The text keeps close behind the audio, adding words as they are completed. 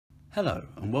Hello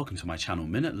and welcome to my channel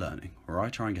MinuteLearning, where I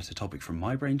try and get a topic from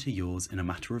my brain to yours in a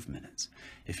matter of minutes.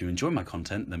 If you enjoy my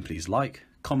content, then please like,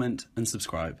 comment and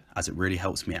subscribe, as it really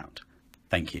helps me out.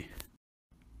 Thank you.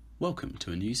 Welcome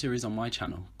to a new series on my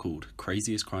channel called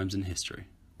Craziest Crimes in History,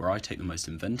 where I take the most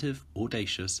inventive,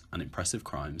 audacious and impressive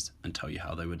crimes and tell you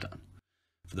how they were done.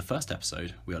 For the first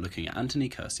episode, we are looking at Anthony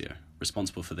Curcio,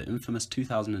 responsible for the infamous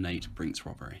 2008 Brinks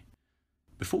robbery.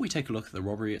 Before we take a look at the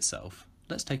robbery itself,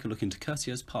 let's take a look into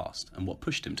Curcio's past and what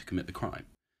pushed him to commit the crime.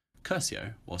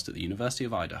 Curcio, whilst at the University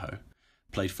of Idaho,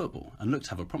 played football and looked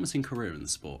to have a promising career in the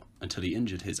sport until he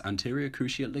injured his anterior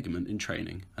cruciate ligament in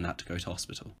training and had to go to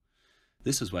hospital.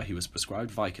 This was where he was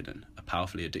prescribed Vicodin, a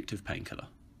powerfully addictive painkiller.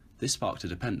 This sparked a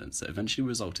dependence that eventually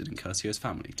resulted in Curcio's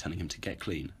family telling him to get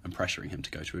clean and pressuring him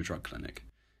to go to a drug clinic.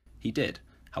 He did.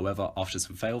 However, after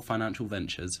some failed financial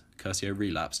ventures, Curcio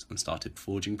relapsed and started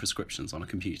forging prescriptions on a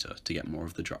computer to get more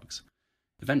of the drugs.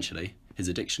 Eventually, his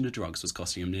addiction to drugs was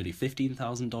costing him nearly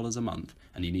 $15,000 a month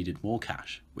and he needed more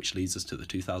cash, which leads us to the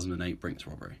 2008 Brinks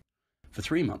robbery. For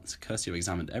 3 months, Curcio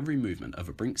examined every movement of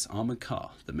a Brinks armoured car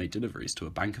that made deliveries to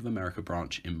a Bank of America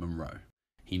branch in Monroe.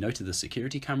 He noted the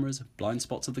security cameras, blind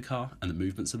spots of the car and the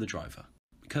movements of the driver.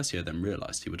 Curcio then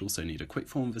realised he would also need a quick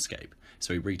form of escape,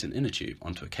 so he rigged an inner tube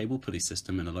onto a cable pulley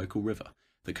system in a local river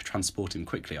that could transport him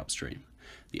quickly upstream.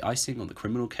 The icing on the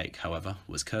criminal cake, however,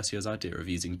 was Curcio's idea of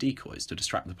using decoys to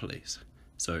distract the police.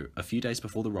 So, a few days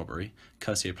before the robbery,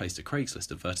 Curcio placed a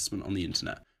Craigslist advertisement on the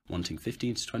internet wanting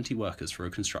 15 to 20 workers for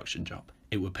a construction job.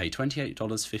 It would pay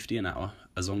 $28.50 an hour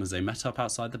as long as they met up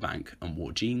outside the bank and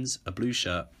wore jeans, a blue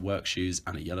shirt, work shoes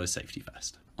and a yellow safety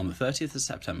vest. On the 30th of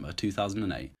September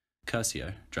 2008,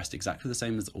 Curcio, dressed exactly the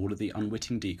same as all of the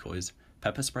unwitting decoys,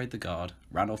 pepper sprayed the guard,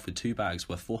 ran off with 2 bags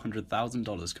worth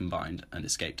 $400,000 combined and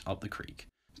escaped up the creek.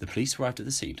 The police arrived at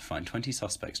the scene to find 20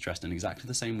 suspects dressed in exactly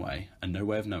the same way and no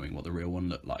way of knowing what the real one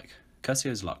looked like.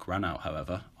 Curcio's luck ran out,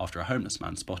 however, after a homeless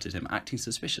man spotted him acting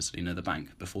suspiciously near the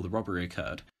bank before the robbery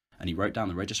occurred, and he wrote down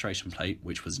the registration plate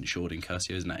which was insured in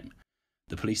Curcio's name.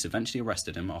 The police eventually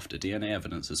arrested him after DNA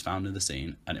evidence was found in the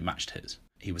scene and it matched his.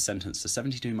 He was sentenced to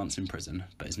 72 months in prison,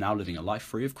 but is now living a life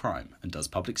free of crime and does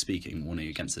public speaking warning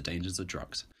against the dangers of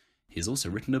drugs. He has also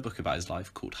written a book about his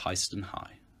life called Heist and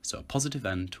High, so a positive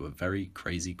end to a very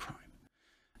crazy crime.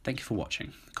 Thank you for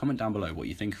watching. Comment down below what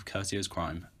you think of Curcio's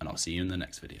crime and I'll see you in the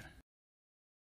next video.